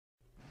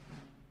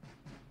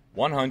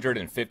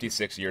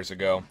156 years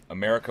ago,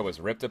 America was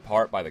ripped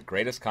apart by the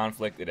greatest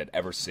conflict it had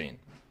ever seen.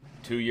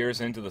 2 years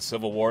into the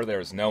Civil War, there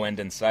was no end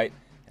in sight,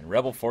 and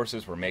rebel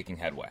forces were making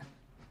headway.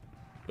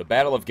 The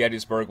Battle of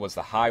Gettysburg was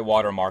the high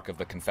water mark of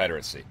the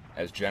Confederacy,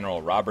 as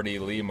General Robert E.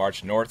 Lee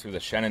marched north through the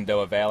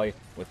Shenandoah Valley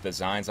with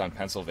designs on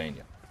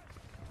Pennsylvania.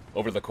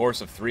 Over the course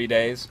of 3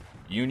 days,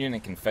 Union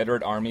and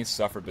Confederate armies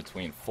suffered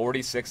between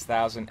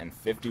 46,000 and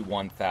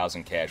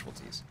 51,000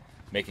 casualties,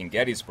 making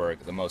Gettysburg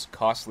the most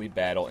costly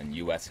battle in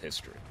U.S.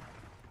 history.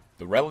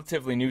 The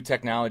relatively new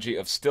technology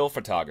of still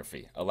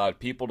photography allowed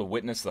people to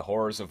witness the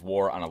horrors of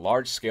war on a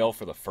large scale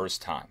for the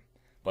first time,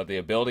 but the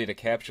ability to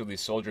capture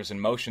these soldiers in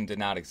motion did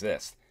not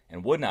exist,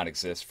 and would not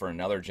exist for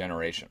another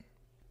generation.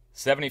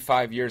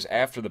 75 years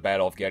after the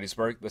Battle of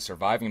Gettysburg, the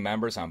surviving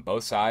members on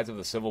both sides of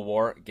the Civil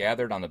War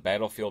gathered on the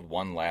battlefield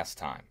one last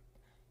time.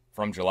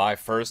 From July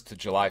 1st to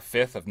July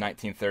 5th of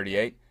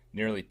 1938,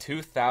 nearly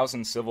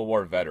 2,000 Civil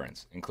War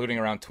veterans, including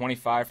around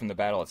 25 from the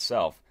battle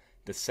itself,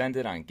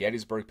 descended on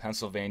Gettysburg,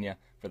 Pennsylvania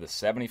for the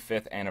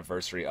 75th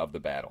anniversary of the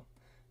battle,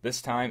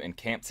 this time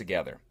encamped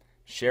together,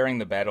 sharing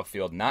the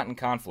battlefield not in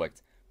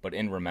conflict, but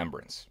in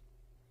remembrance.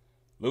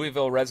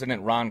 Louisville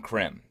resident Ron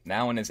Krim,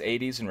 now in his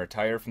 80s and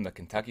retired from the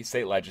Kentucky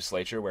State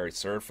Legislature where he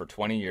served for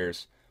 20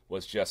 years,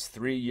 was just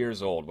 3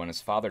 years old when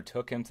his father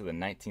took him to the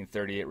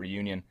 1938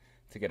 reunion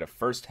to get a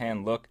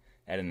first-hand look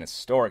at an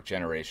historic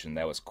generation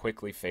that was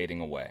quickly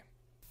fading away.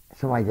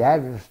 So my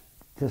dad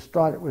just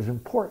thought it was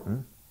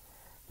important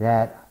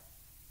that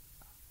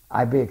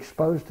I be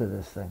exposed to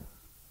this thing.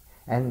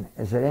 And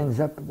as it ends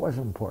up, it was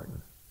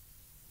important.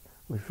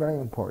 It was very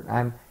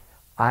important.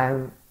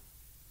 I'm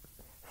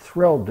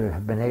thrilled to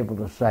have been able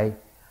to say,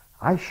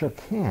 I shook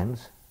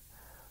hands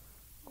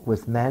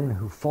with men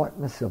who fought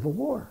in the Civil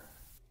War.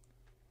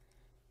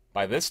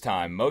 By this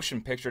time,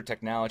 motion picture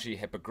technology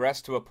had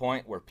progressed to a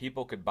point where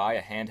people could buy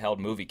a handheld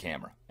movie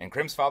camera, and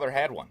Krim's father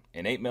had one,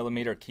 an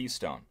 8mm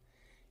Keystone.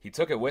 He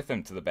took it with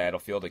him to the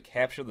battlefield to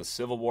capture the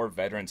Civil War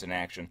veterans in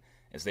action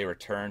as they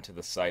returned to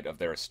the site of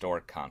their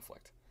historic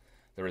conflict.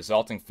 The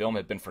resulting film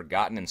had been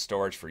forgotten in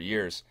storage for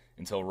years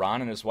until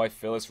Ron and his wife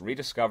Phyllis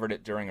rediscovered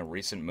it during a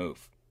recent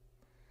move.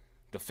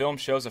 The film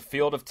shows a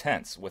field of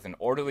tents with an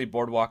orderly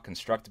boardwalk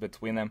constructed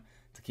between them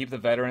to keep the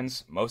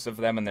veterans, most of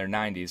them in their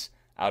 90s,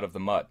 out of the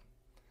mud.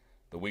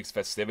 The week's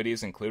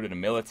festivities included a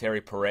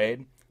military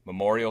parade,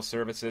 memorial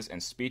services,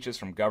 and speeches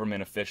from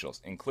government officials,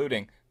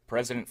 including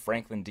President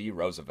Franklin D.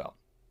 Roosevelt.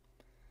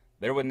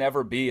 There would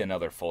never be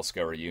another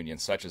full-scale reunion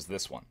such as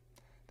this one.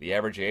 The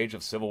average age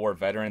of Civil War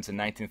veterans in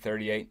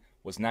 1938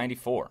 was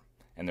 94,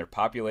 and their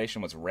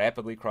population was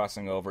rapidly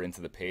crossing over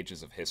into the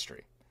pages of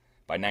history.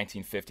 By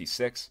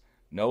 1956,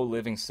 no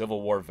living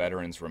Civil War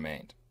veterans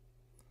remained.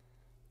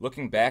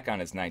 Looking back on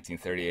his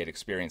 1938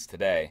 experience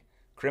today,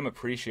 Krim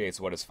appreciates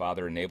what his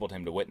father enabled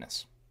him to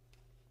witness.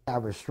 I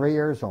was 3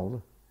 years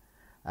old,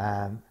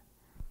 and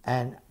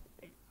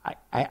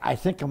I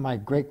think of my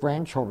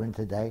great-grandchildren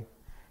today,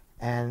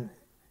 and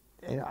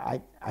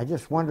I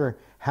just wonder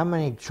how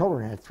many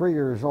children at 3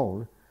 years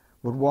old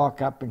would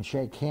walk up and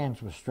shake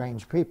hands with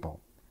strange people.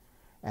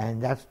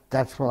 And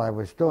that's what I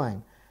was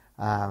doing.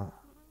 I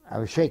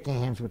was shaking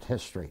hands with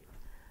history.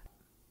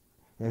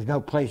 There's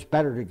no place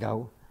better to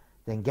go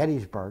than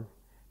Gettysburg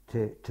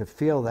to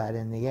feel that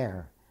in the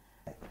air.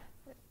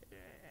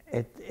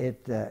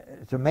 It's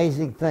an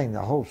amazing thing,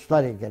 the whole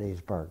study of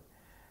Gettysburg.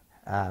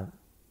 And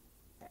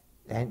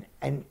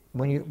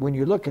when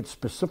you look at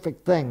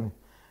specific things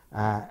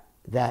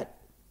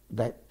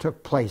that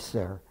took place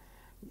there,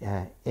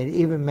 it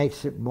even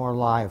makes it more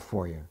live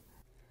for you.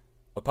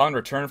 Upon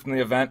return from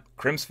the event,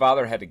 Krim's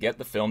father had to get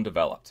the film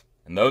developed.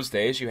 In those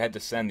days, you had to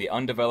send the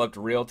undeveloped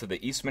reel to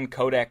the Eastman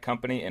Kodak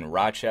Company in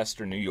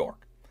Rochester, New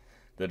York.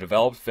 The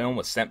developed film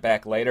was sent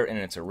back later in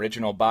its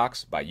original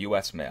box by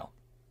U.S. mail.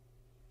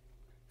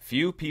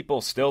 Few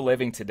people still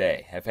living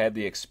today have had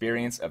the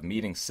experience of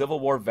meeting Civil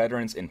War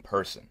veterans in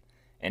person,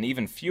 and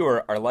even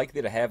fewer are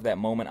likely to have that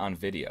moment on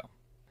video.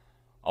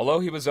 Although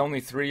he was only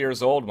 3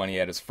 years old when he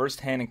had his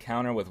first-hand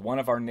encounter with one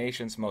of our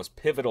nation's most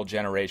pivotal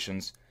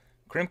generations,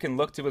 Krim can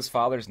look to his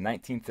father's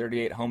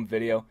 1938 home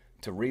video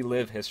to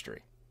relive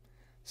history.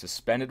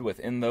 Suspended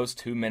within those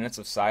 2 minutes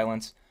of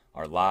silence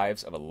are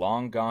lives of a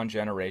long-gone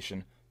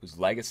generation whose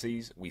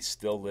legacies we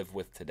still live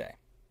with today.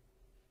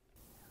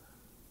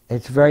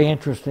 It's a very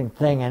interesting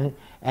thing, and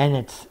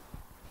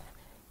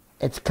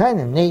it's kind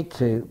of neat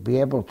to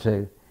be able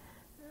to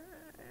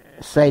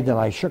say that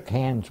I shook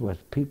hands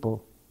with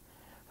people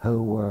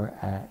who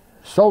were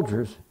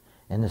soldiers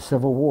in the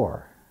Civil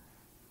War.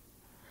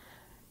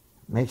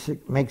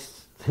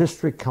 Makes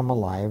history come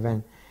alive,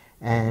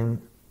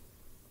 and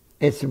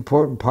it's an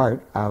important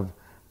part of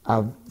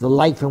the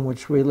life in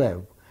which we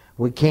live.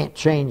 We can't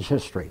change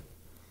history.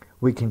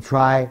 We can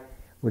try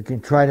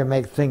to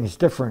make things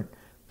different,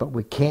 but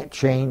we can't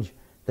change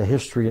the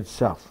history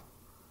itself.